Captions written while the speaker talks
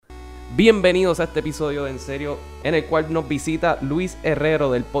Bienvenidos a este episodio de En Serio, en el cual nos visita Luis Herrero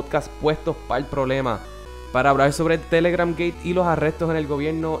del podcast Puestos para el Problema para hablar sobre el Telegram Gate y los arrestos en el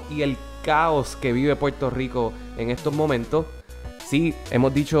gobierno y el caos que vive Puerto Rico en estos momentos. Sí,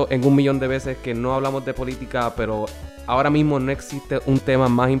 hemos dicho en 1,000,000 de veces que no hablamos de política, pero ahora mismo no existe un tema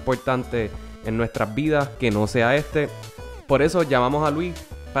más importante en nuestras vidas que no sea este. Por eso llamamos a Luis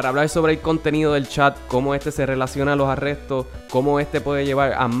para hablar sobre el contenido del chat, cómo este se relaciona a los arrestos, cómo este puede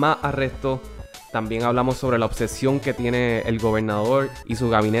llevar a más arrestos. También hablamos sobre la obsesión que tiene el gobernador y su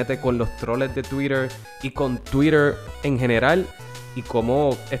gabinete con los troles de Twitter y con Twitter en general, y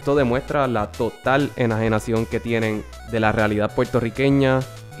cómo esto demuestra la total enajenación que tienen de la realidad puertorriqueña.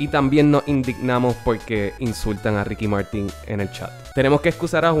 Y también nos indignamos porque insultan a Ricky Martin en el chat. Tenemos que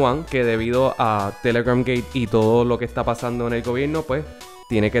excusar a Juan, que debido a Telegram Gate y todo lo que está pasando en el gobierno, pues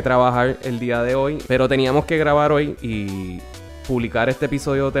tiene que trabajar el día de hoy. Pero teníamos que grabar hoy y publicar este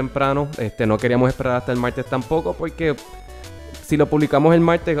episodio temprano. No queríamos esperar hasta el martes tampoco, porque si lo publicamos el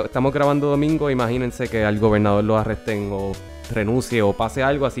martes, estamos grabando domingo, imagínense que al gobernador lo arresten o renuncie o pase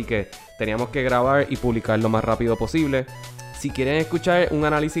algo. Así que teníamos que grabar y publicar lo más rápido posible. Si quieren escuchar un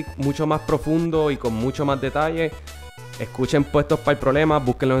análisis mucho más profundo y con mucho más detalle, escuchen Puestos para el Problema,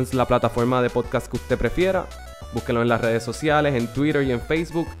 búsquenlo en la plataforma de podcast que usted prefiera. Búsquenlo en las redes sociales, en Twitter y en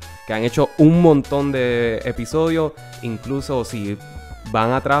Facebook, que han hecho un montón de episodios. Incluso si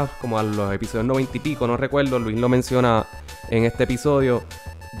van atrás, como a los episodios 90 y pico, no recuerdo, Luis lo menciona en este episodio.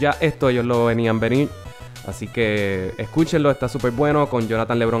 Ya esto ellos lo venían venir. Así que escúchenlo, está súper bueno, con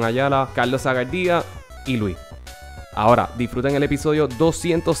Jonathan Lebrón Ayala, Carlos Zagardía y Luis. Ahora, disfruten el episodio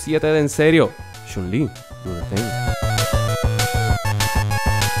 207 de En Serio. Chun-Li, no lo tengo.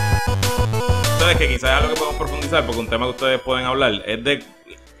 Que quizás es algo que podemos profundizar, porque un tema que ustedes pueden hablar es de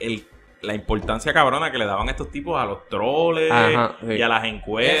la importancia cabrona que le daban estos tipos a los troles. Ajá, sí. Y a las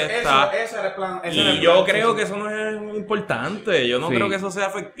encuestas. Ese era el plan. Yo creo que eso no es importante. Yo no creo que eso sea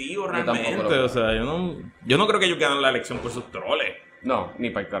efectivo realmente. O sea, yo no creo que ellos ganen la elección por sus troles. No,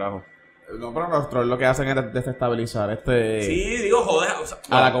 ni para el carajo. No, pero los trolls lo que hacen es desestabilizar Sí, digo, joder. O sea,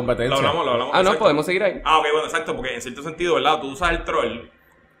 a la competencia. Lo hablamos. No, podemos seguir ahí. Ok, bueno, exacto, porque en cierto sentido, ¿verdad? Tú usas el troll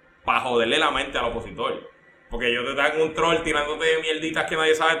para joderle la mente al opositor. Porque yo te traigo un troll tirándote mierditas que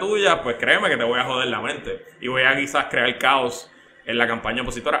nadie sabe tuya, pues créeme que te voy a joder la mente. Y voy a quizás crear caos en la campaña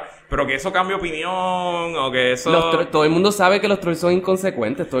opositora. Pero que eso cambie opinión o que eso... Todo el mundo sabe que los trolls son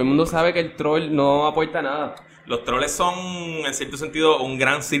inconsecuentes. Todo el mundo sabe que el troll no aporta nada. Los troles son, en cierto sentido, un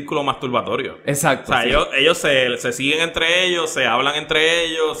gran círculo masturbatorio. Exacto. O sea, sí. ellos se siguen entre ellos, se hablan entre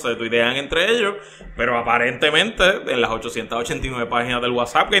ellos, se tuitean entre ellos, pero aparentemente en las 889 páginas del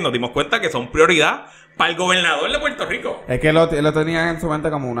WhatsApp que nos dimos cuenta que son prioridad para el gobernador de Puerto Rico. Es que lo tenían en su mente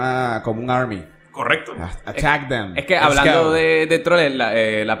como un army. Correcto. Attack them. Es que hablando de troles,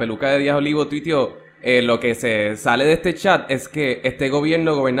 la peluca de Díaz Olivo tuiteó, lo que se sale de este chat es que este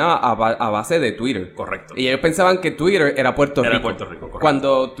gobierno gobernaba a base de Twitter. Correcto. Y ellos pensaban que Twitter era Puerto Rico. Era Puerto Rico, correcto.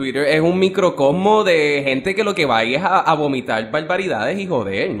 Cuando Twitter es un microcosmo de gente que lo que va ahí es a vomitar barbaridades y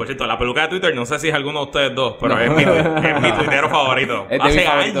joder. Por cierto, la peluca de Twitter, no sé si es alguno de ustedes dos, pero no. es mi tuitero favorito. Hace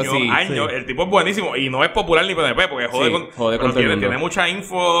años, sí. El tipo es buenísimo y no es popular ni PNP porque jode con todo el mundo. Tiene mucha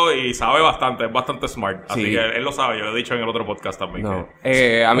info y sabe bastante, es bastante smart. Así que él lo sabe, yo lo he dicho en el otro podcast también. No.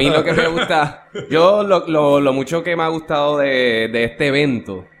 A mí lo que me gusta... Lo mucho que me ha gustado de este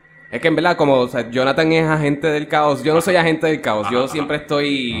evento es que en verdad, como Jonathan es agente del caos, yo no soy agente del caos, yo siempre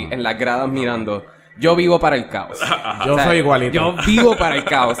estoy en las gradas mirando. Yo vivo para el caos. Yo soy igualito. Yo vivo para el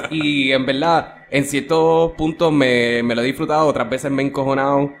caos. Y en verdad, en ciertos puntos me lo he disfrutado, otras veces me he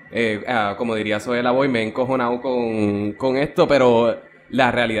encojonado, como diría Zoela Boy, me he encojonado con esto, pero la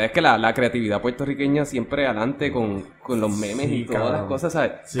realidad es que la creatividad puertorriqueña siempre adelante con los memes y todas las cosas,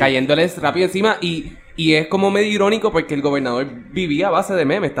 ¿sabes? Sí. Cayéndoles rápido encima y es como medio irónico porque el gobernador vivía a base de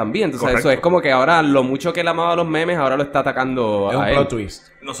memes también. Entonces eso es como que ahora lo mucho que él amaba los memes, ahora lo está atacando es a un él. plot twist.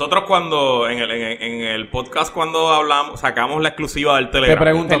 Nosotros cuando, en el podcast cuando sacamos la exclusiva del Telegram. Te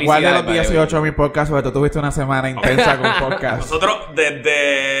pregunto, ¿cuál de los 18 de mi podcast? Porque tú tuviste una semana intensa con podcast. Nosotros,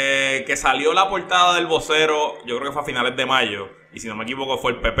 desde que salió la portada del vocero, yo creo que fue a finales de mayo, y si no me equivoco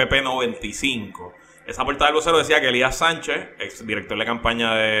fue el PPP 95. Esa portada del vocero decía que Elías Sánchez, ex director de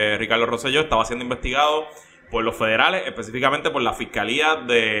campaña de Ricardo Rosselló, estaba siendo investigado por los federales, específicamente por la fiscalía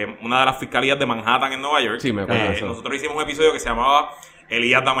una de las fiscalías de Manhattan en Nueva York. Sí, me acuerdo de eso. Nosotros hicimos un episodio que se llamaba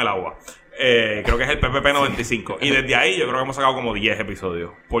Elías Dame el Agua. Creo que es el PPP 95. Y desde ahí yo creo que hemos sacado como 10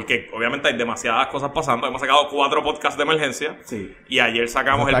 episodios. Porque obviamente hay demasiadas cosas pasando. Hemos sacado 4 podcasts de emergencia. Sí. Y ayer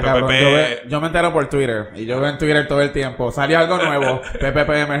sacamos el Cabrón. PPP. Yo me entero por Twitter. Y yo veo en Twitter todo el tiempo. Salió algo nuevo. PPP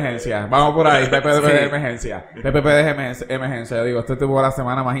de emergencia. Vamos por ahí. PPP de emergencia. PPP de emergencia. Yo digo, este tuvo la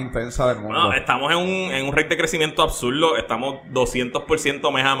semana más intensa del mundo. Bueno, estamos en un rate de crecimiento absurdo. Estamos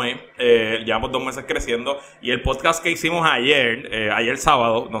 200% mes a mes. Llevamos 2 meses creciendo. Y el podcast que hicimos ayer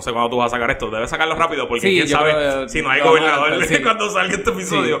sábado, no sé cuándo tú vas a sacar esto, debes sacarlo rápido porque quién sabe si no hay gobernador cuando salga este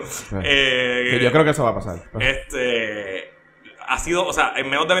episodio. Yo creo que eso va a pasar. Ha sido, o sea, en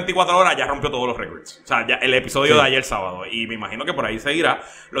menos de 24 horas ya rompió todos los récords. O sea, ya el episodio de ayer sábado. Y me imagino que por ahí seguirá.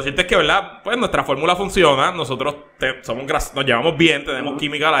 Lo cierto es que, ¿verdad? Pues nuestra fórmula funciona. Nosotros nos llevamos bien, tenemos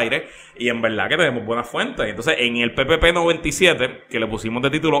química al aire. Y en verdad que tenemos buenas fuentes. Entonces, en el PPP 97, que le pusimos de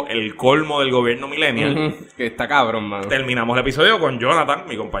título El colmo del gobierno millennial. Que está cabrón, mano. Terminamos el episodio con Jonathan,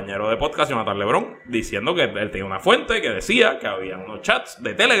 mi compañero de podcast, Jonathan Lebrón, diciendo que él tenía una fuente que decía que había unos chats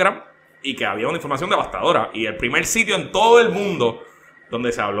de Telegram y que había una información devastadora. Y el primer sitio en todo el mundo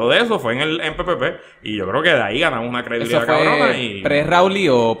donde se habló de eso fue en PPP. Y yo creo que de ahí ganamos una credibilidad cabrona. ¿Pre-Rowley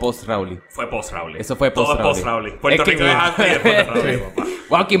o post-Rowley? Fue post-Rowley. Eso fue post-Rowley. Todo es post-Rowley. Puerto Rico es antes y después de Rowley, papá.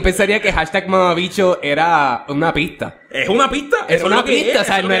 Wow, ¿quién pensaría que hashtag mamabicho era una pista? ¿Es una pista? Es una pista, o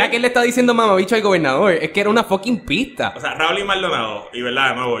sea, no era que él le estaba diciendo mamabicho al gobernador, es que era una fucking pista. O sea, Rowley Maldonado, y verdad,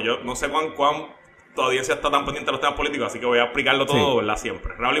 de nuevo, yo no sé cuán tu audiencia está tan pendiente de los temas políticos, así que voy a explicarlo todo, ¿verdad?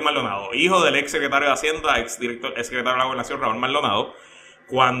 Siempre. Rowley Maldonado, hijo del ex secretario de Hacienda, ex secretario de la Gobernación, Raúl Maldonado,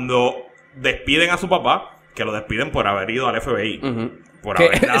 cuando despiden a su papá, que lo despiden por haber ido al FBI, por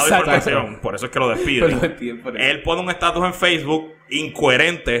haber dado información, por eso es que lo despiden. Él pone un estatus en Facebook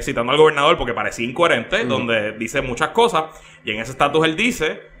incoherente, citando al gobernador, porque parecía incoherente, donde dice muchas cosas, y en ese estatus él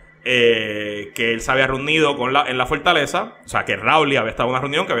dice que él se había reunido en la Fortaleza, o sea, que Rowley había estado en una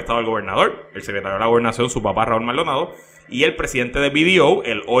reunión, que había estado el gobernador, el secretario de la Gobernación, su papá Raúl Maldonado, y el presidente de BDO,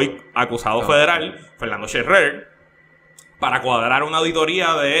 el hoy acusado federal, Fernando Scherrer, para cuadrar una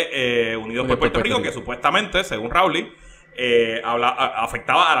auditoría de Unidos por Puerto Rico, que supuestamente, según Rowley,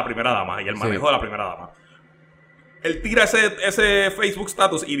 afectaba a la primera dama y el manejo de la primera dama. Él tira ese Facebook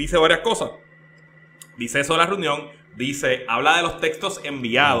status y dice varias cosas. Dice eso de la reunión, habla de los textos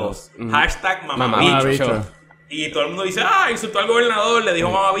enviados, hashtag mamabicho. Y todo el mundo dice, insultó al gobernador, le dijo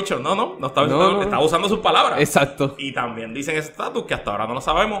mamabicho. No estaba insultando, estaba usando sus palabras. Exacto. Y también dice en ese status, que hasta ahora no lo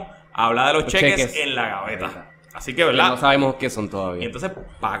sabemos, habla de los cheques en la gaveta. Así que, ¿verdad? No sabemos qué son todavía. Y entonces,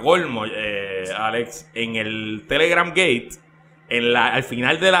 para colmo, Alex, en el Telegram Gate, al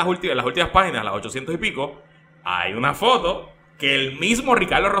final de las últimas páginas, las 800 y pico, hay una foto que el mismo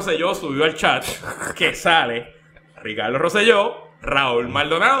Ricardo Rosselló subió al chat, que sale Ricardo Rosselló, Raúl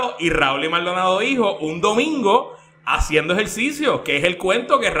Maldonado y Raúl y Maldonado hijo un domingo haciendo ejercicio, que es el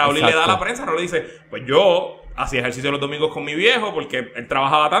cuento que Raúl le da a la prensa. Raúl dice, pues yo hacía ejercicio los domingos con mi viejo porque él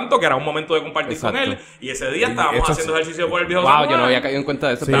trabajaba tanto que era un momento de compartir con él, y ese día estábamos haciendo ejercicio por el viejo San Juan. Yo no había caído en cuenta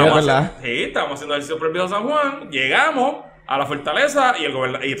de eso. Sí, es verdad. Estábamos haciendo ejercicio por el viejo San Juan, llegamos a la Fortaleza y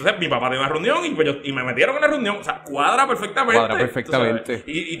entonces mi papá tenía una reunión y me metieron en la reunión. O sea, cuadra perfectamente.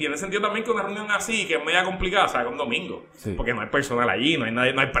 Y tiene sentido también que una reunión así, que es media complicada, se haga un domingo. Sí. Porque no hay personal allí, no hay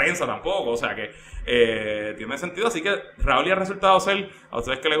nadie, no hay prensa tampoco. O sea que tiene sentido. Así que Raúl ha resultado ser, a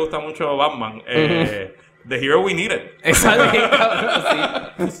ustedes que les gusta mucho Batman, the hero we needed. Exacto.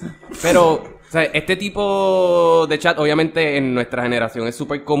 Sí. Pero, o sea, este tipo de chat, obviamente, en nuestra generación es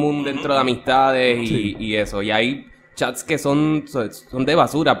súper común dentro de amistades y eso. Y hay chats que son de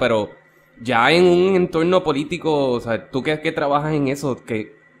basura, pero ya en un entorno político, o sea, tú que trabajas en eso,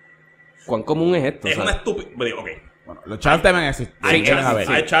 ¿cuán común es esto? Es una estúpida. Ok. Bueno, los chats deben existir.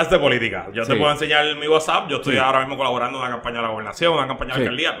 Hay chats de política. Yo te puedo enseñar mi WhatsApp. Yo estoy ahora mismo colaborando en una campaña de la gobernación, una campaña de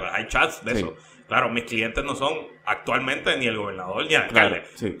alcaldía, pero hay chats de eso. Claro, mis clientes no son actualmente ni el gobernador ni el alcalde.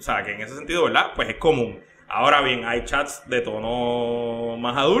 O sea, que en ese sentido, ¿verdad? Pues es común. Ahora bien, hay chats de tono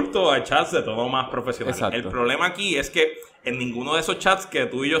más adulto, hay chats de tono más profesional. Exacto. El problema aquí es que en ninguno de esos chats que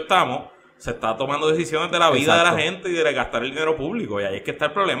tú y yo estamos, se está tomando decisiones de la vida de la gente y de gastar el dinero público. Y ahí es que está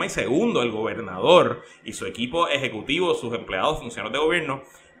el problema. Y segundo, el gobernador y su equipo ejecutivo, sus empleados, funcionarios de gobierno,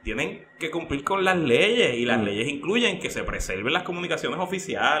 tienen que cumplir con las leyes, y las leyes incluyen que se preserven las comunicaciones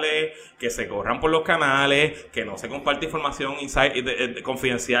oficiales, que se corran por los canales, que no se comparte información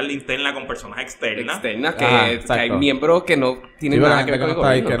confidencial interna con personas externas. Que hay miembros que no tienen nada que ver con el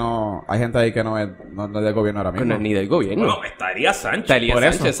gobierno. Hay gente ahí que no es del gobierno ahora mismo. No es ni del gobierno. Bueno, estaría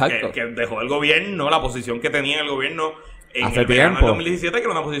Sánchez. Exacto. Que dejó del gobierno la posición que tenía en el gobierno en hace el verano del tiempo. 2017, que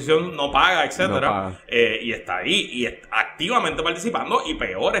era una posición no paga, etcétera, y está ahí y activamente participando, y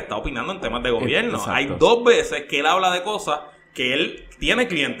peor, está opinando en temas de gobierno. Hay 2 veces que él habla de cosas que él tiene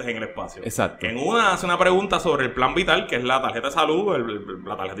clientes en el espacio. Exacto. Que en una hace una pregunta sobre el plan vital, que es la tarjeta de salud,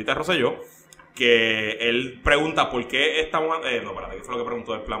 la tarjetita de Rosselló, que él pregunta por qué estamos... ¿qué fue lo que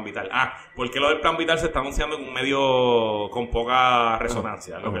preguntó del plan vital? ¿Por qué lo del plan vital se está anunciando en un medio con poca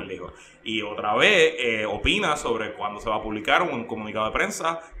resonancia? Es lo que él dijo. Y otra vez opina sobre cuándo se va a publicar un comunicado de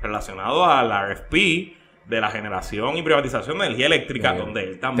prensa relacionado al RFP de la generación y privatización de energía eléctrica, donde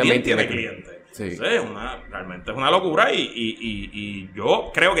él también tiene clientes. Sí. Entonces, realmente es una locura y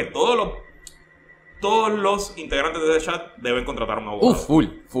yo creo que todos los integrantes de ese chat deben contratar a un abogado. Full.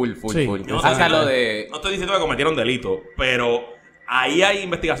 Sí. No estoy diciendo que cometieron delito, pero ahí hay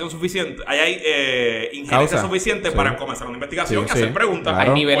investigación suficiente, ahí hay injerencia suficiente para comenzar una investigación y hacer preguntas.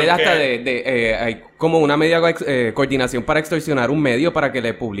 Claro. Hay niveles hasta hay como una media coordinación para extorsionar un medio para que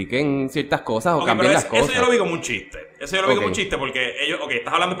le publiquen ciertas cosas o cambien las cosas. Eso yo lo vi como un chiste. Porque ellos...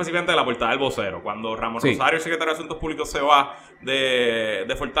 estás hablando específicamente de la portada del vocero. Cuando Ramón Rosario, el secretario de Asuntos Públicos, se va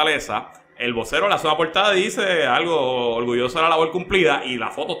de Fortaleza... El vocero la zona portada dice algo orgulloso de la labor cumplida y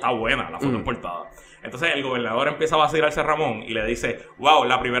la foto está buena, la foto en portada. Entonces el gobernador empieza a vacilarse a Ramón y le dice, wow,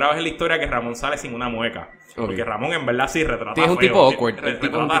 la primera vez en la historia que Ramón sale sin una mueca. Porque Ramón en verdad sí retrata es un tipo awkward.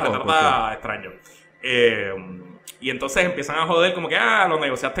 Retrata extraño. Y entonces empiezan a joder como que, lo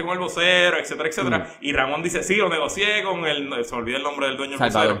negociaste con el vocero, etcétera, etcétera. Y Ramón dice, sí, lo negocié con se me olvida el nombre del dueño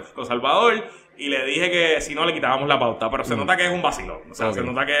del vocero, con Salvador. Y le dije que si no le quitábamos la pauta. Pero se nota que es un vacilón. O sea, se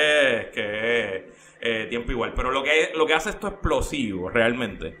nota que es tiempo igual. Pero lo que hace esto explosivo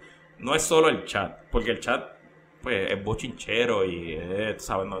realmente no es solo el chat. Porque el chat pues es bochinchero y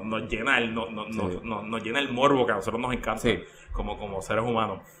 ¿sabes? Nos llena nos llena el morbo que a nosotros nos encanta como seres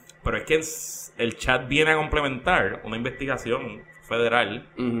humanos. Pero es que el chat viene a complementar una investigación federal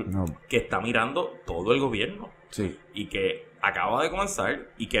que está mirando todo el gobierno. Sí. Y que acaba de comenzar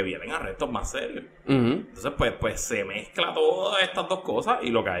y que vienen arrestos más serios. Entonces, pues se mezcla todas estas dos cosas y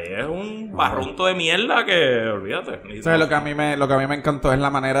lo que hay es un barrunto de mierda que, olvídate. O sea, lo que a mí me encantó es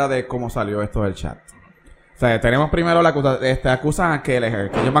la manera de cómo salió esto del chat. O sea, tenemos primero acusan a Kelleher,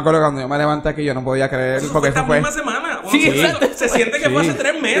 que yo me acuerdo cuando yo me levanté aquí, yo no podía creer porque eso fue esta misma semana. Se siente que fue hace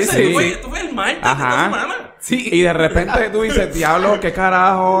 3 meses. Esto fue el martes de esta semana. Sí. Y de repente tú dices, diablo, qué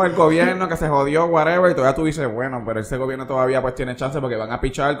carajo, el gobierno que se jodió, whatever, y todavía tú dices, bueno, pero ese gobierno todavía pues tiene chance porque van a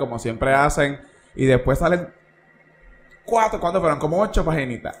pichar como siempre hacen, y después salen 4, ¿cuánto fueron? Como 8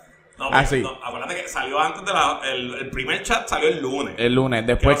 paginitas. Así. No, acuérdate que salió antes de el primer chat salió el lunes. El lunes,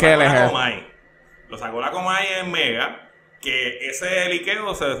 después que lo sacó la Comay en Mega, que ese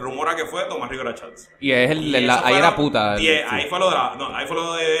liqueo se rumora que fue Tomás Rivera Chats. Y es ahí era puta. Ahí fue lo de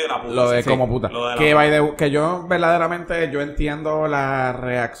la puta. Lo de como puta. Que yo verdaderamente yo entiendo la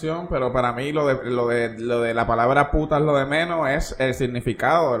reacción, pero para mí lo de la palabra puta es lo de menos, es el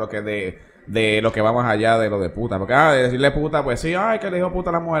significado de lo que va más allá de lo de puta. Porque de decirle puta, pues sí, que le dijo puta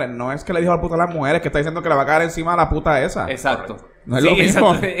a las mujeres. No es que le dijo puta a las mujeres, que está diciendo que le va a caer encima a la puta esa. Exacto. No es lo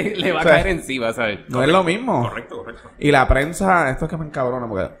mismo. Le va a caer encima, ¿sabes? No es lo mismo. Correcto. Y la prensa, esto es que me encabrona,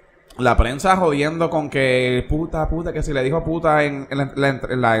 porque la prensa jodiendo con que puta, que si le dijo puta en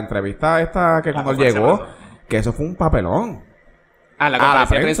la entrevista esta que cuando él llegó, que eso fue un papelón. A la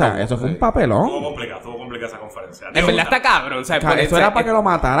prensa. Eso fue un papelón. Estuvo complicada esa conferencia. En verdad está cabrón. Eso era para que lo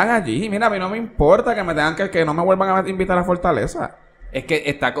mataran allí. Mira, a mí no me importa que me tengan que no me vuelvan a invitar a Fortaleza. Es que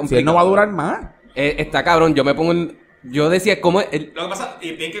está complicado. Si él no va a durar más. Está cabrón. Yo me pongo yo decía, ¿cómo? Lo que pasa,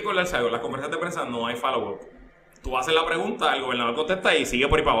 y tienen que acordarse algo, las conferencias de prensa no hay follow-up. Tú haces la pregunta, el gobernador contesta y sigue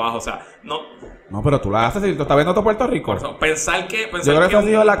por ahí para abajo. O sea, no, pero tú la haces y tú estás viendo todo Puerto Rico. Yo creo que ha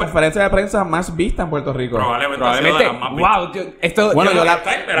sido la conferencia de prensa más vista en Puerto Rico. Probablemente. Wow, yo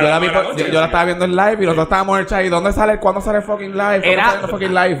la estaba viendo en live y nosotros estábamos en el chat. ¿Y dónde sale? ¿Cuándo sale el fucking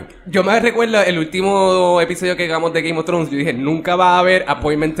live? Yo me recuerdo el último episodio que hagamos de Game of Thrones. Yo dije, nunca va a haber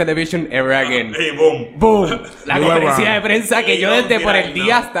Appointment Television ever again. Y boom. La conferencia de prensa que yo desde por el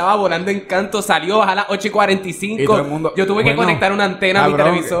día estaba volando en canto. Salió a las 8:45. Yo tuve que conectar una antena a mi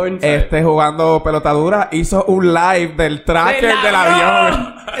televisor. Jugando pelotadura, hizo un live del tracker del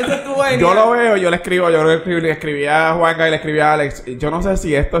avión. Eso estuvo genial. Yo lo veo, yo le escribí a Juanga y le escribí a Alex. Yo no sé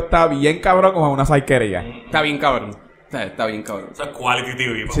si esto está bien cabrón o es una saiquería. Está bien cabrón. Está bien cabrón. Eso es quality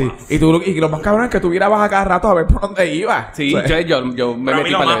TV, papá. Sí. Y lo más cabrón es que tú grabas a cada rato a ver por dónde iba. Sí, o sea, yo me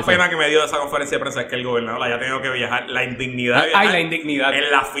metí para lo más pena que me dio de esa conferencia de prensa es que el gobernador haya tenido que viajar. La indignidad. La indignidad.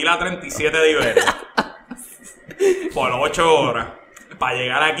 En la fila 37 de Iberia. Por 8 horas. Para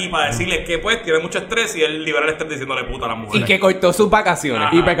llegar aquí, para decirles que pues tiene mucho estrés y él liberal está diciéndole puta a las mujeres. Y que cortó sus vacaciones.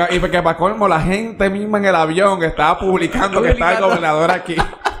 Y porque para colmo la gente misma en el avión estaba publicando que está el gobernador aquí.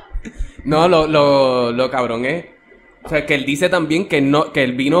 No, lo cabrón es, o sea, que él dice también que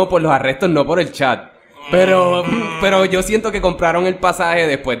él vino por los arrestos, no por el chat. Pero yo siento que compraron el pasaje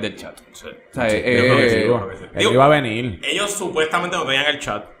después del chat. Sí. O sea, Él iba a venir. Ellos supuestamente no tenían el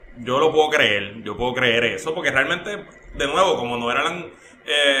chat. Yo lo puedo creer. Yo puedo creer eso. Porque realmente, de nuevo, como no eran...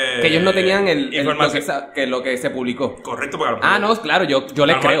 que ellos no tenían lo que se publicó. Correcto, porque no, claro, yo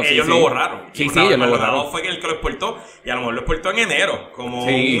les creo. Ellos lo borraron. Sí, ellos lo borraron. Fue el que lo exportó. Y a lo mejor lo exportó en enero. Como un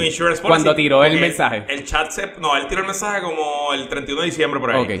insurance policy. Cuando tiró el mensaje. El chat él tiró el mensaje como el 31 de diciembre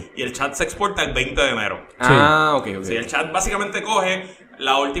por ahí. Okay. Y el chat se exporta el 20 de enero. Ok. Sí, el chat básicamente coge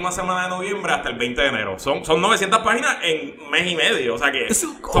la última semana de noviembre hasta el 20 de enero. Son 900 páginas en mes y medio. O sea que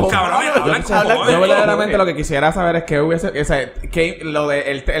estos cabrones hablan como... Yo verdaderamente lo que quisiera saber es que hubiese... O sea, que lo de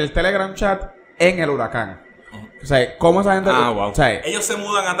el Telegram chat en el huracán. O sea, ¿cómo esa gente... wow. O sea, ellos se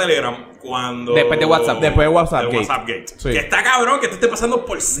mudan a Telegram cuando... Después de WhatsApp. Después de WhatsApp Gate. Sí. Que está cabrón que esto esté pasando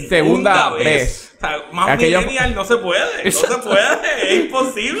por segunda vez. O sea, más millennial no se puede. No se puede. Es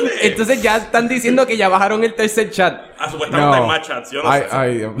imposible. Entonces ya están diciendo que ya bajaron el tercer chat. Supuestamente hay más chats. Yo no sé.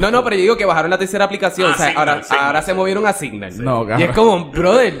 Ay, Dios. No, pero yo digo que bajaron la tercera aplicación. O sea, Signal, ahora se movieron a Signal. Sí. No, y es como,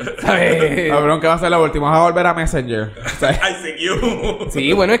 brother, ¿sabes? Cabrón, ¿qué va a ser la última? Vas a volver a Messenger. O sea, I see you.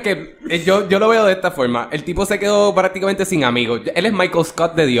 Sí, bueno, es que yo lo veo de esta forma. El tipo se quedó prácticamente sin amigos. Él es Michael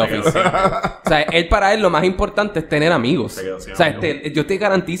Scott de The Office. O sea, para él lo más importante es tener amigos. O sea, yo te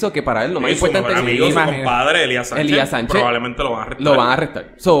garantizo que para él lo más importante es amigo, su compadre Elías Sánchez, probablemente lo van a arrestar. Lo van a arrestar.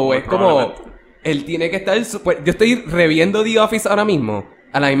 Es como... Él tiene que estar... Yo estoy reviendo The Office ahora mismo.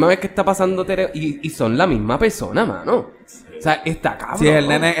 A la misma vez que está pasando... Y son la misma persona, mano. Sí. O sea, está cabrón. Sí, el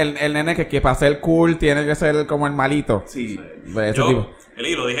nene que para ser cool tiene que ser como el malito. Sí.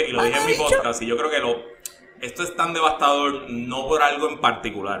 Eli, lo dije en mi podcast. Y yo creo que esto es tan devastador no por algo en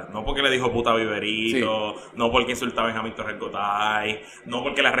particular. No porque le dijo puta a Viverito. Sí. No porque insultaba a Benjamín Torres Gotay. No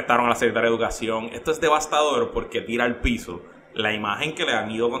porque le arrestaron a la secretaria de Educación. Esto es devastador porque tira al piso la imagen que le han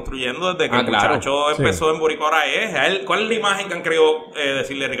ido construyendo desde que el muchacho empezó en Boricua. Ahora ¿cuál es la imagen que han querido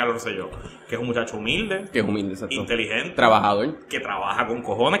decirle a Ricardo Rosselló? Que es un muchacho humilde. Que es humilde, exacto. Inteligente. Trabajador. Que trabaja con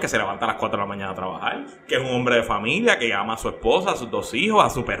cojones, que se levanta a las 4 de la mañana a trabajar. Que es un hombre de familia, que ama a su esposa, a sus 2 hijos, a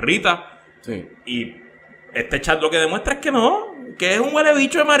su perrita. Sí. Y este chat lo que demuestra es que no, que es un huele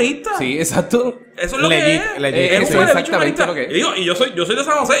bicho de marista. Sí, exacto. Eso es lo que es. Es un huele bicho de marista. Lo que es. Y yo soy de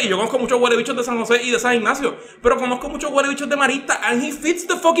San José y yo conozco muchos huele bichos de San José y de San Ignacio. Pero conozco muchos huele bichos de marista and he fits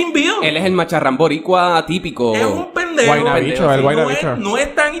the fucking bill. Él es el macharrán boricua típico. Es un pendejo. No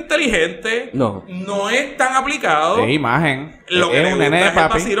es tan inteligente. No es tan aplicado. Es imagen. Lo que es un nene de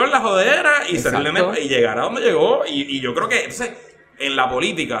papi. Es en la jodera y ser el nene y llegar a donde llegó. Y yo creo que entonces, en la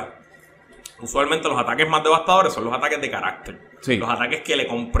política, usualmente los ataques más devastadores son los ataques de carácter. Sí. Los ataques que le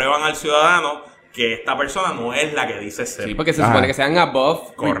comprueban al ciudadano que esta persona no es la que dice ser. Sí, porque se supone que sean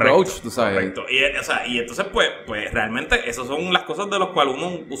above reproach, tú sabes. Correcto. Y entonces, pues realmente, esas son las cosas de las cuales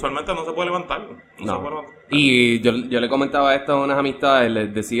uno usualmente no se puede levantar. No. Y yo le comentaba esto a unas amistades,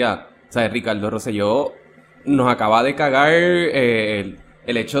 les decía, ¿sabes? Ricardo Rosselló nos acaba de cagar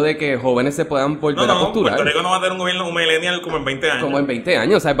el hecho de que jóvenes se puedan volver a postular. Puerto Rico no va a tener un gobierno, un millennial como en 20 años. Como en 20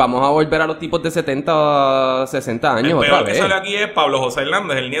 años. O sea, vamos a volver a los tipos de 70 a 60 años otra vez. El peor que sale aquí es Pablo José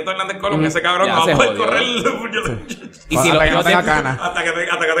Hernández, el nieto de Hernández Colón, que ese cabrón no va a poder correr. Y si hasta que no tenga cana. Hasta que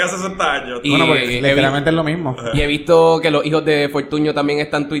tenga 60 años. Bueno, pues literalmente es lo mismo. Y he visto que los hijos de Fortuño también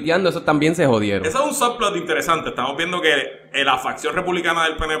están tuiteando. Esos también se jodieron. Eso es un subplot interesante. Estamos viendo que la facción republicana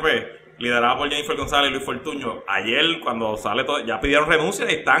del PNP, liderada por Jennifer González y Luis Fortuño, ayer cuando sale todo, ya pidieron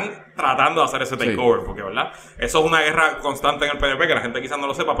renuncia y están tratando de hacer ese takeover, porque verdad, eso es una guerra constante en el PNP, que la gente quizás no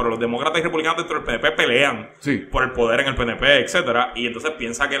lo sepa, pero los demócratas y republicanos dentro del PNP pelean por el poder en el PNP, etcétera, y entonces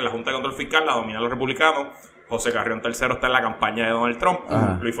piensa que en la Junta de Control Fiscal la dominan los republicanos. José Carrión III está en la campaña de Donald Trump.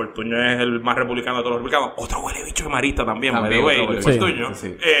 Luis Fortuño es el más republicano de todos los republicanos. Otro huele bicho de marista también, Luis Fortuño.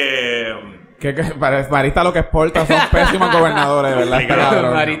 Que Marista lo que exporta son pésimos gobernadores,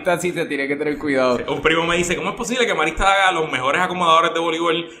 ¿verdad? Marista sí se tiene que tener cuidado. Sí. Un primo me dice, ¿cómo es posible que Marista haga los mejores acomodadores de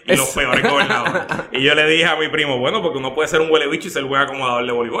voleibol y los peores gobernadores? Y yo le dije a mi primo, bueno, porque uno puede ser un huele bicho y ser buen acomodador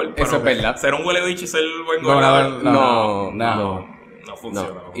de voleibol. Eso es verdad. Ser un huele bicho y ser buen gobernador no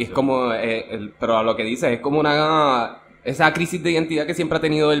funciona. Y es como, pero a lo que dice, es como esa crisis de identidad que siempre ha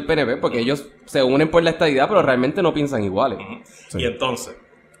tenido el PNP, porque ellos se unen por la estadidad, pero realmente no piensan iguales. Y entonces,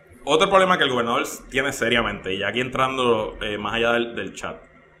 otro problema que el gobernador tiene seriamente, y aquí entrando más allá del chat,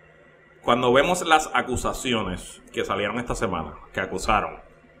 cuando vemos las acusaciones que salieron esta semana, que acusaron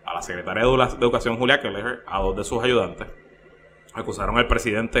a la secretaria de Educación, Julia Keller, a 2 de sus ayudantes, acusaron al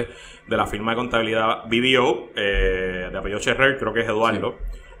presidente de la firma de contabilidad BDO, de apellido Ferrer, creo que es Eduardo,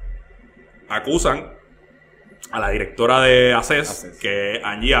 acusan a la directora de ACES, que es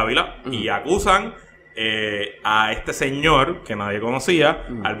Angie Ávila, y acusan a este señor que nadie conocía,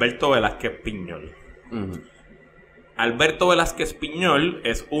 Alberto Velázquez Piñol. Alberto Velázquez Piñol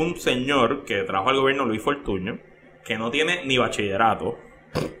es un señor que trajo al gobierno Luis Fortuño, que no tiene ni bachillerato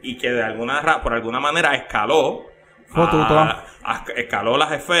y que por alguna manera escaló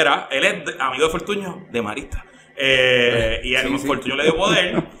las esferas. Él es amigo de Fortuño de Marista. Y Fortuño le dio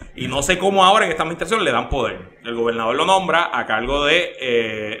poder y no sé cómo ahora en esta administración le dan poder. El gobernador lo nombra a cargo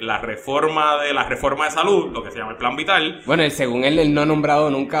de la reforma de salud, lo que se llama el Plan Vital. Bueno, según él no ha nombrado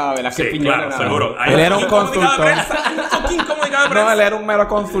nunca a Velázquez Piñol. Claro, seguro. Él era un consultor. No, él era un mero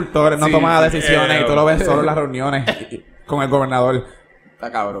consultor, no tomaba decisiones y tú lo ves solo en las reuniones con el gobernador.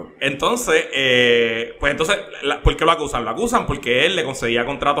 Está cabrón. Entonces, ¿por qué lo acusan? Lo acusan porque él le concedía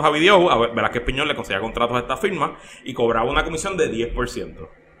contratos a Video, a Velázquez Piñol le concedía contratos a esta firma y cobraba una comisión de 10%.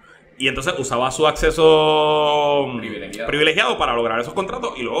 Y entonces usaba su acceso privilegiado para lograr esos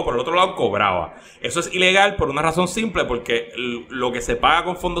contratos y luego por el otro lado cobraba. Eso es ilegal por una razón simple, porque lo que se paga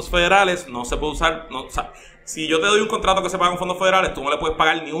con fondos federales no se puede usar. Si yo te doy un contrato que se paga con fondos federales, tú no le puedes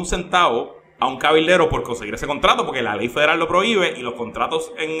pagar ni un centavo a un cabildero por conseguir ese contrato, porque la ley federal lo prohíbe y los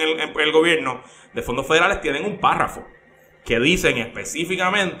contratos en el gobierno de fondos federales tienen un párrafo que dicen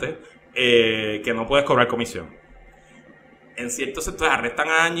específicamente que no puedes cobrar comisión. En ciertos sectores arrestan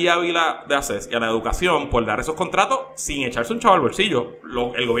a Angie Ávila de ACES y a la educación por dar esos contratos sin echarse un chavo al bolsillo.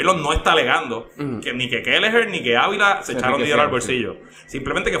 El gobierno no está alegando que ni que Kelleher ni que Ávila se echaron dinero al bolsillo.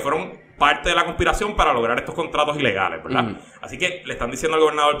 Simplemente que fueron parte de la conspiración para lograr estos contratos ilegales, ¿verdad? Así que le están diciendo al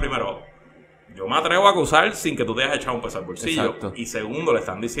gobernador primero, yo me atrevo a acusar sin que tú te hayas echado un peso al bolsillo. Exacto. Y segundo, le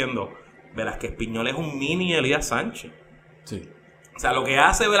están diciendo, Velázquez Piñol es un mini Elías Sánchez. Sí. O sea, lo que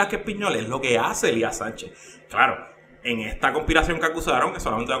hace Velázquez Piñol es lo que hace Elías Sánchez. Claro, en esta conspiración que acusaron es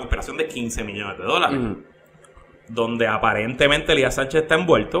solamente una conspiración de $15 millones. Donde aparentemente Elías Sánchez está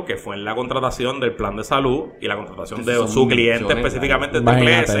envuelto, que fue en la contratación del plan de salud y la contratación de su cliente específicamente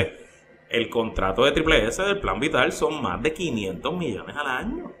Triple S. El contrato de Triple S del plan vital son más de 500 millones al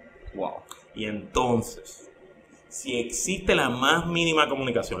año. Wow. Y entonces, si existe la más mínima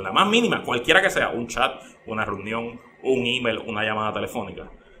comunicación, la más mínima, cualquiera que sea, un chat, una reunión, un email, una llamada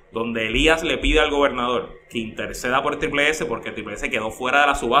telefónica, donde Elías le pide al gobernador que interceda por el Triple S porque el Triple S quedó fuera de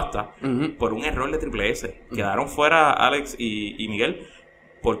la subasta por un error de Triple S. Quedaron fuera Alex y Miguel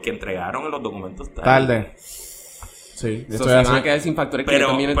porque entregaron los documentos tarde. Sí, eso se van a quedar sin factores.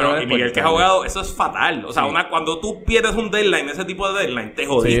 Pero y Miguel, que es abogado, eso es fatal. O sea, cuando tú pierdes un deadline, ese tipo de deadline, te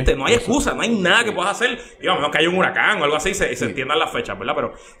jodiste. No hay excusa, no hay nada que puedas hacer. Digamos, menos que haya un huracán o algo así y se entiendan las fechas, ¿verdad? Pero,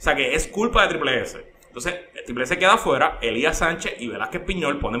 o sea, que es culpa de Triple S. Entonces, el Triple S queda afuera. Elías Sánchez y Velázquez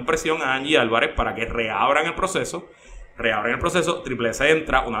Piñol ponen presión a Angie Álvarez para que reabran el proceso. Triple S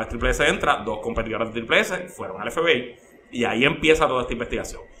entra. Una vez Triple S entra, 2 competidores de Triple S fueron al FBI. Y ahí empieza toda esta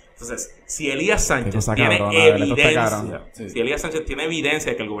investigación. Entonces, si Elías Sánchez tiene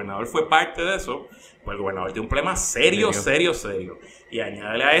evidencia de que el gobernador fue parte de eso, pues el gobernador tiene un problema serio. Y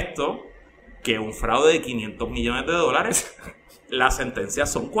añádele a esto que un fraude de $500 millones, las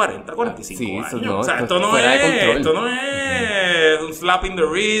sentencias son 40, 45 años. No, o sea, esto no es un slap in the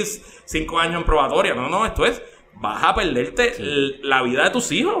wrist, 5 años en probatoria. No, esto es, vas a perderte la vida de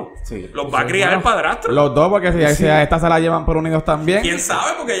tus hijos. Los va a criar el padrastro. Los dos, porque si a esta se la llevan por unidos también. ¿Quién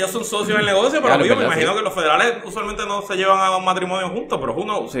sabe? Porque ellos son socios del negocio. Pero me imagino que los federales usualmente no se llevan a un matrimonio juntos, pero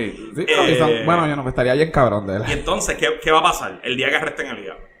uno... Bueno, yo no me estaría bien cabrón de él. Y entonces, ¿qué va a pasar el día que arresten a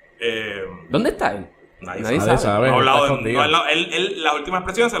Elías? ¿Dónde está él? Nadie sabe. No ha hablado él la última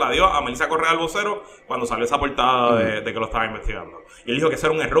expresión se la dio a Melissa Correa, al vocero, cuando salió esa portada de que lo estaba investigando. Y él dijo que eso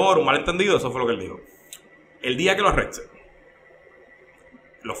era un error, un malentendido. Eso fue lo que él dijo. El día que lo arresten,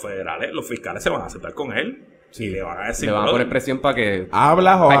 los federales, los fiscales se van a sentar con él y le van a decir... Le van a poner presión para que...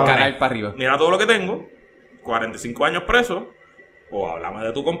 ¿Hablas o para encarar para arriba? Mira todo lo que tengo, 45 años preso, o háblame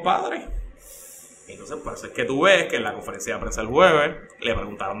de tu compadre. Entonces, por eso es que tú ves que en la conferencia de prensa el jueves le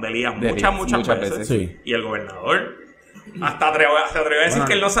preguntaron de Elías muchas veces. Y el gobernador hasta atrevió a decir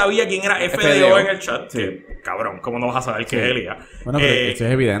que él no sabía quién era FDO en el chat. Que, cabrón, ¿cómo no vas a saber quién es Elías? Bueno, pero eso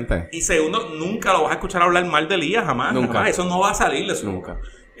es evidente. Y segundo, nunca lo vas a escuchar hablar mal de Elías, jamás. Eso no va a salir de su boca.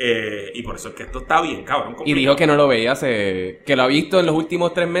 Y por eso es que esto está bien, cabrón. Y dijo que no lo veía que lo ha visto en los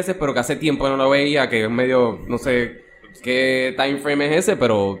últimos 3 meses, pero que hace tiempo no lo veía, que es medio, no sé qué time frame es ese,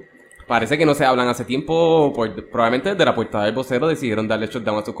 pero... Parece que no se hablan hace tiempo, probablemente desde la portada del vocero decidieron darle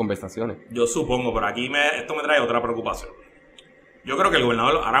shutdown a sus conversaciones. Yo supongo, pero aquí esto me trae otra preocupación. Yo creo que el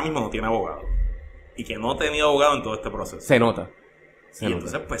gobernador ahora mismo no tiene abogado. Y que no ha tenido abogado en todo este proceso. Se nota.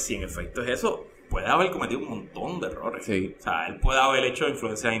 Entonces, pues si en efecto es eso, puede haber cometido un montón de errores. Sí. O sea, él puede haber hecho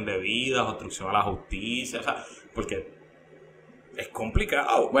influencias indebidas, obstrucción a la justicia, o sea, porque es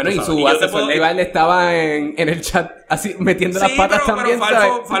complicado. Bueno, y su asesor legal estaba en el chat así metiendo las patas también.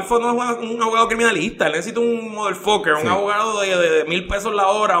 Pero Falfo no es un abogado criminalista. Él necesita un motherfucker, un abogado de $1,000 la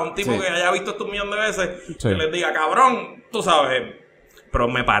hora, un tipo que haya visto esto 1,000,000 de veces, que les diga, cabrón, tú sabes. Pero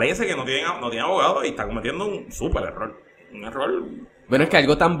me parece que no tiene abogado y está cometiendo un súper error. Un error. Bueno, es que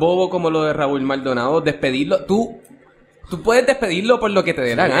algo tan bobo como lo de Raúl Maldonado, despedirlo, tú puedes despedirlo por lo que te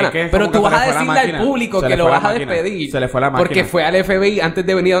dé la gana, pero tú vas a decirle al público que lo vas a despedir. Se le fue la máquina. Porque fue al FBI antes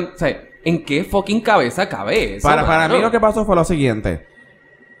de venir. O sea, ¿en qué fucking cabeza cabe eso? Para mí lo que pasó fue lo siguiente.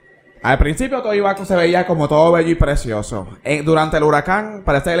 Al principio todo iba, se veía como todo bello y precioso. Durante el huracán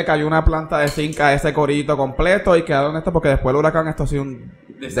parece que le cayó una planta de zinc a ese corito completo y quedaron esto porque después del huracán esto ha sido un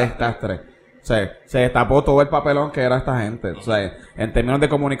desastre. O sea, se destapó todo el papelón que era esta gente. O sea, en términos de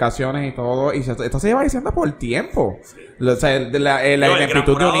comunicaciones y todo. Y esto se lleva diciendo por tiempo. O sea, la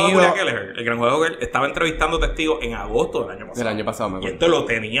ineptitud de Unidos. El gran juego que estaba entrevistando testigos en agosto del año pasado. Me y esto lo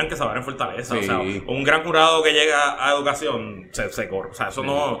tenían que saber en Fortaleza. Sí. O sea, un gran jurado que llega a educación se corre. O sea, eso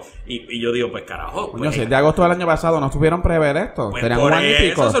no... Y yo digo, pues carajo. Pues, coño, si es de agosto del año pasado no estuvieron prever esto. Pues por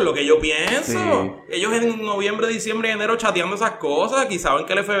eso es lo que yo pienso. Sí. Ellos en noviembre, diciembre y enero chateando esas cosas. Aquí saben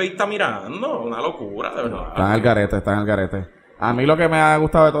que el FBI está mirando. Una locura, de verdad. Están al garete. A mí lo que me ha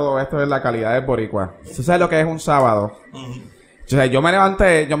gustado de todo esto es la calidad del boricua. ¿Tú sabes lo que es un sábado? O sea, yo me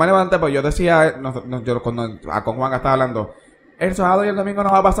levanté, pues yo decía, yo cuando con Juan estaba hablando, el sábado y el domingo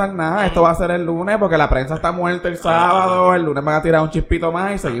no va a pasar nada, esto va a ser el lunes porque la prensa está muerta el sábado, el lunes van a tirar un chispito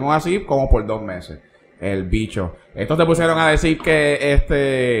más y seguimos así como por 2 meses. El bicho. Entonces pusieron a decir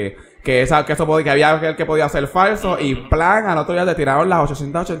que había que podía ser falso y plan, al otro día le tiraron las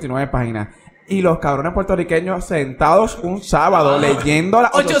 889 páginas. Y los cabrones puertorriqueños sentados un sábado leyendo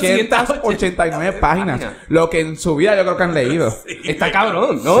las 889 páginas. Lo que en su vida yo creo que han leído. Sí, está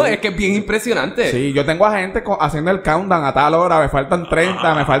cabrón, ¿no? Sí. Es que es bien impresionante. Sí, yo tengo a gente haciendo el countdown a tal hora. Me faltan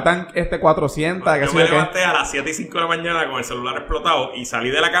 30, me faltan 400. Yo me levanté a las 7 y 5 de la mañana con el celular explotado y salí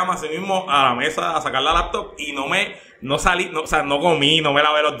de la cama así mismo a la mesa a sacar la laptop y no salí, o sea, no comí, no me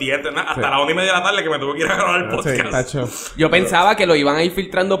lavé los dientes, nada, hasta las 1:30 de la tarde que me tuve que ir a grabar el podcast. Sí, yo pensaba que lo iban a ir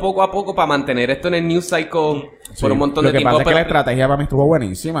filtrando poco a poco para mantener esto en el news cycle por un montón de tiempo. Lo que pasa es que la estrategia para mí estuvo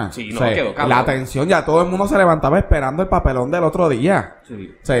buenísima. Sí, quedó cabrón. La atención, ya todo el mundo se levantaba esperando el papelón del otro día.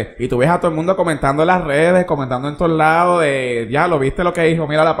 Sí. O sea, y tú ves a todo el mundo comentando en las redes, comentando en todos lados de, ya, lo viste lo que dijo,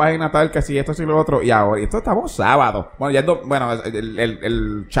 mira la página tal, que sí, esto sí, lo otro. Y ahora, esto estamos sábado. Bueno,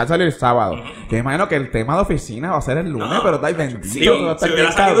 el chat salió el sábado. Que imagino que el tema de oficina va a ser el lunes, pero está ahí bendito. Sí, si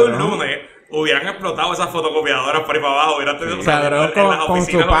hubiera salido el lunes, hubieran explotado esas fotocopiadoras por ahí para abajo. Hubieran tenido con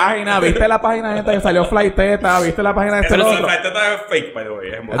su página. ¿Viste la página esta que salió Flyteta? ¿Viste la página de este otro? Flyteta es fake, by the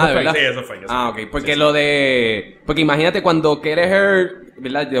way. ¿Verdad? Sí, eso es fake. Ok. Porque porque imagínate cuando Kelleher,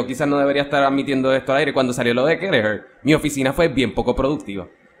 ¿verdad? Yo quizás no debería estar admitiendo esto al aire. Cuando salió lo de Kelleher, mi oficina fue bien poco productiva.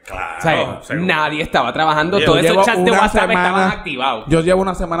 Claro. O sea, nadie estaba trabajando. Todos esos chats de WhatsApp estaban activados. Yo llevo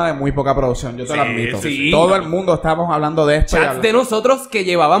una semana de muy poca producción, yo te lo admito. Sí. Todo el mundo estábamos hablando de esto. Chats de nosotros que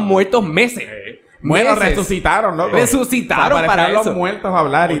llevaban muertos meses. Bueno, resucitaron, loco. Resucitaron para eso. Los muertos a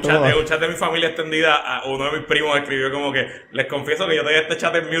hablar y todo. Un chat de mi familia extendida, a uno de mis primos escribió como que, les confieso que yo tenía este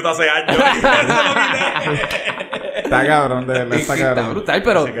chat en mute hace años. Está cabrón, de verdad, está cabrón. Está brutal,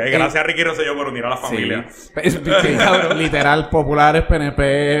 pero... Así que gracias a Ricky Rosselló por unir a la familia. Sí, cabrón. Literal, populares,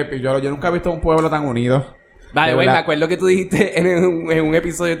 PNP. Yo nunca he visto un pueblo tan unido. Vale, güey, me acuerdo que tú dijiste en un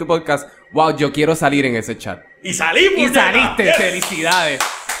episodio de tu podcast, wow, yo quiero salir en ese chat. Y salimos. Y saliste, felicidades.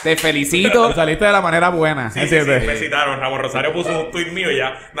 Te felicito. Y saliste de la manera buena. Sí, me citaron. Ramón Rosario puso un tweet mío y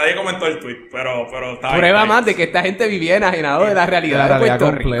ya. Nadie comentó el tweet, pero estaba... Prueba más de que esta gente vivía enajenado de la realidad de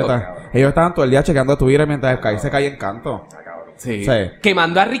Puerto Rico. Ellos estaban todo el día checando Twitter mientras el país se cae en canto. Sí.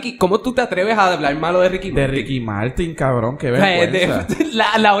 Quemando a Ricky. ¿Cómo tú te atreves a hablar malo de Ricky Martin? De Ricky Martin, cabrón, qué vergüenza.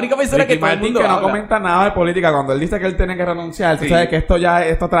 La única persona Ricky que todo el mundo que no comenta nada de política. Cuando él dice que él tiene que renunciar, tú sabes que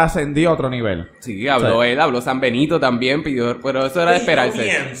esto trascendió a otro nivel. Sí, habló San Benito también, pidió, pero eso era de esperarse. Yo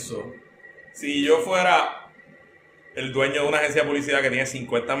pienso, si yo fuera el dueño de una agencia de publicidad que tiene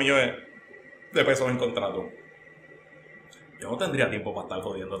 50 millones de pesos en contrato, yo no tendría tiempo para estar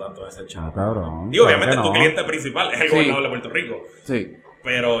jodiendo tanto ese chat. No, cabrón. Y obviamente tu cliente principal es el gobernador de Puerto Rico. Sí.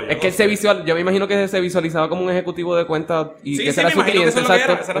 Pero es que él yo me imagino que se visualizaba como un ejecutivo de cuentas y que será su cliente,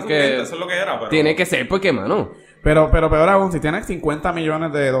 exacto. Eso es lo que era. Pero... Tiene que ser porque, mano. Pero peor aún, si tienes 50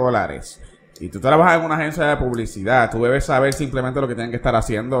 millones de dólares y tú trabajas en una agencia de publicidad, tú debes saber simplemente lo que tienen que estar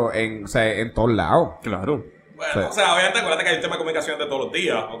haciendo en todos lados. Claro. Bueno, obviamente acuérdate que hay un tema de comunicación de todos los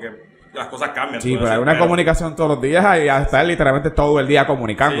días, porque las cosas cambian. Sí, pero hay una comunicación todos los días y estar literalmente todo el día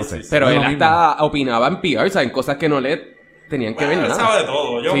comunicándose. Sí. Pero él hasta opinaba en PR, o sea, en cosas que no le tenían que ver nada. Él sabe de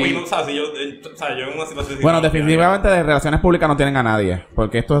todo. Yo opino, o sea, yo en una situación... Bueno, definitivamente de relaciones públicas no tienen a nadie.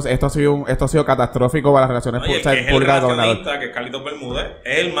 Porque esto ha sido catastrófico para las relaciones públicas. El relacionista, que es Carlitos Bermúdez,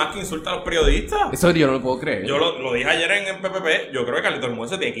 es el más que insulta a los periodistas. Eso yo no lo puedo creer. Yo lo dije ayer en PPP. Yo creo que Carlitos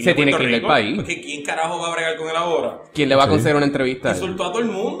Bermúdez se tiene que ir del país. Porque ¿quién carajo va a bregar con él ahora? ¿Quién le va a conceder una entrevista? Insultó a todo el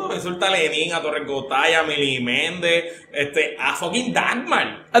mundo. Insulta a Lenin, a Torres Gotay, a Mili Méndez, a fucking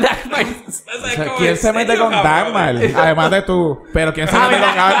Dagmar. ¿Quién se mete con Dagmar? Además de tú. Pero ¿quién se mete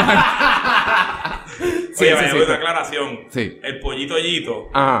con Dagmar? Oye, vaya, una aclaración. Sí. El pollito Yito.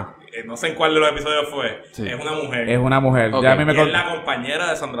 Ajá. No sé en cuál de los episodios fue. Sí. Es una mujer. Es una mujer. Okay. Ya a mí es la compañera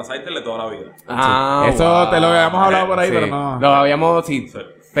de Sandra Saiter de toda la vida. Ah, sí. Eso te lo habíamos hablado por ahí, pero no. Lo habíamos, sí.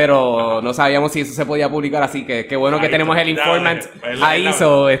 Pero no sabíamos si eso se podía publicar, así que qué bueno que tenemos el informant ahí,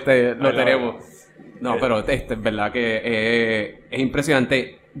 lo tenemos. No, pero es verdad que es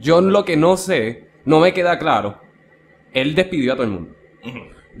impresionante. Yo lo que no sé, no me queda claro. Él despidió a todo el mundo.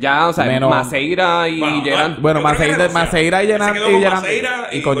 Ya, o sea, Maceira y Gerandi. Bueno, Maceira y Gerandi.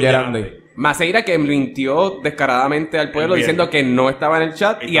 Y con Gerandi. Maceira que mintió descaradamente al pueblo diciendo que no estaba en el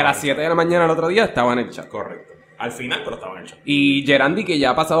chat y a las 7 de la mañana del otro día estaba en el chat. Correcto. Al final, pero estaba en el chat. Y Gerandi, que ya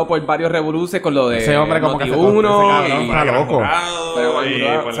ha pasado por varios revoluces con lo de ese hombre como que uno está loco.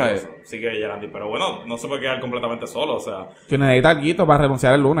 Sí que Gerandi, pero bueno, no se puede quedar completamente solo, o sea. Que necesita algo para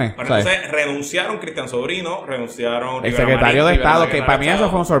renunciar el lunes. Pero entonces renunciaron Cristian Sobrino, renunciaron el secretario de Estado, que para mí eso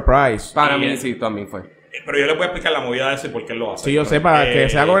fue un surprise. Para mí sí, también fue. Pero yo le voy a explicar la movida de eso y por qué él lo hace. Sí, yo sé, para que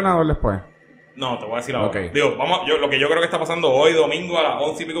sea gobernador después. No, te voy a decir ahora. Digo, lo que yo creo que está pasando hoy domingo a las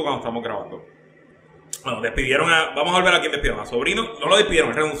 11 y pico cuando estamos grabando. Bueno, vamos a volver a quién despidieron. A Sobrino, no lo despidieron,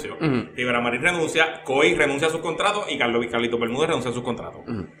 él renunció. Rivera Marín renuncia, Coy renuncia a sus contratos y Carlitos Bermúdez renuncia a sus contratos.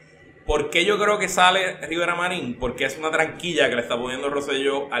 ¿Por qué yo creo que sale Rivera Marín? Porque es una tranquilla que le está poniendo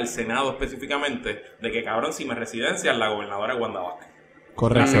Rosselló al Senado específicamente de que, cabrón, si me residencia la gobernadora Wanda Vázquez.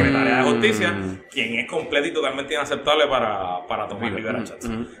 Correcto. La secretaria de Justicia, quien es completa y totalmente inaceptable para Tomás Rivera Chats.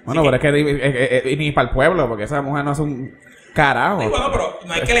 Bueno, pero es que ni para el pueblo, porque esa mujer no es un carajo. Sí, bueno, pero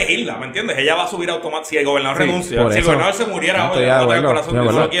no hay que elegirla, ¿me entiendes? Ella va a subir automáticamente. Si el gobernador renuncia, si el gobernador se muriera hoy, el corazón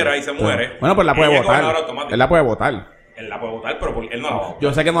que no quiera y se muere. Bueno, pues la puede votar. Él la puede votar. Él la puede votar, pero él no la va a votar.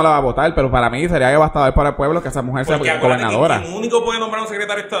 Yo sé que no la va a votar, pero para mí sería devastador para el pueblo que esa mujer sea gobernadora. El único puede nombrar un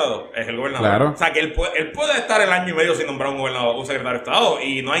secretario de Estado es el gobernador. Claro. O sea, que él puede estar el año y medio sin nombrar un secretario de Estado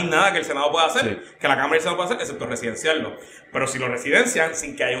y no hay nada que el Senado pueda hacer, que la Cámara y el Senado pueda hacer, excepto residenciarlo. Pero si lo residencian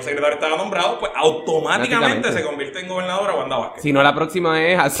sin que haya un secretario de Estado nombrado, pues automáticamente se convierte en gobernadora Wanda Vázquez. Si no, la próxima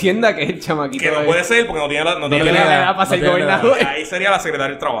es Hacienda, que es el chamaquito. Que no puede ser porque no tiene la edad para ser gobernador. Ahí sería la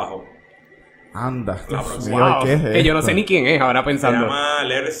secretaria del Trabajo. Anda, ¿qué es que yo no sé ni quién es ahora pensando. Se llama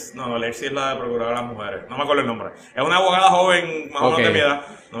Lercy, Lercy es la de Procuradora de las Mujeres. No me acuerdo el nombre. Es una abogada joven, más o menos de mi edad.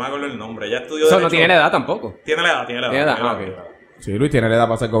 No me acuerdo el nombre. Ella estudió Eso no tiene la edad tampoco. Tiene la edad. Sí, Luis tiene la edad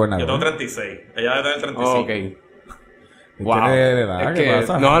para ser gobernador. Yo tengo 36. Ella debe tener 35. Wow. ¿Qué edad? ¿Qué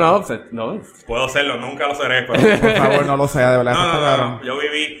pasa? No. Puedo serlo, nunca lo seré. Pero... Por favor, no lo sea, de verdad. No. Yo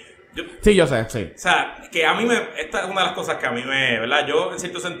viví... Sí, yo sé, sí. O sea, que a mí esta es una de las cosas que a mí ¿verdad? Yo, en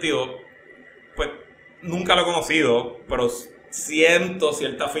cierto sentido, pues... Nunca lo he conocido, pero siento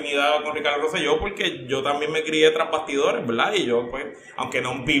cierta afinidad con Ricardo Rosselló porque yo también me crié tras bastidores, ¿verdad? Y yo, pues, aunque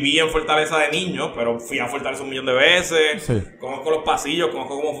no viví en Fortaleza de niño, pero fui a Fortaleza 1,000,000 de veces, conozco los pasillos,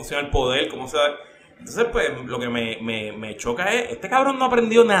 conozco cómo funciona el poder, cómo se... Entonces, pues, lo que me choca es, este cabrón no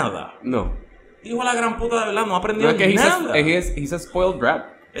aprendió nada. No. Hijo de la gran puta, de verdad, no aprendió nada. He's a spoiled brat.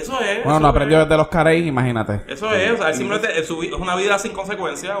 Eso es. Bueno, no aprendió desde los Carey, imagínate. Eso es, o sea, simplemente es una vida sin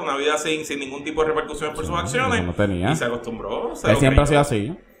consecuencias, una vida sin ningún tipo de repercusiones por sus acciones. No tenía. Y se acostumbró. Él siempre ha sido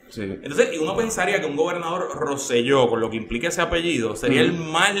así. Sí. Entonces, uno pensaría que un gobernador Rosselló, con lo que implica ese apellido, sería el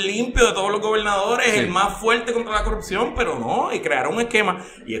más limpio de todos los gobernadores, el más fuerte contra la corrupción, pero no, y crearon un esquema,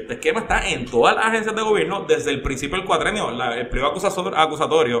 y este esquema está en todas las agencias de gobierno desde el principio del cuatrenio. El pliego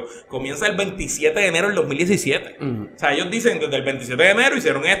acusatorio comienza el 27 de enero del 2017. O sea, ellos dicen desde el 27 de enero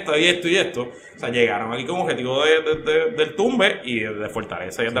hicieron esto y esto y esto. O sea, llegaron aquí con objetivo del tumbe y de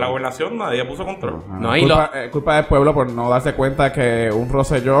Fortaleza y de la gobernación nadie puso control. Culpa del pueblo por no darse cuenta que un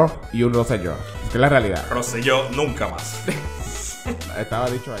Rosselló y un Rosselló. Es que es la realidad. Rosselló nunca más. Estaba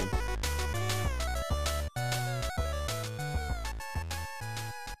dicho ahí.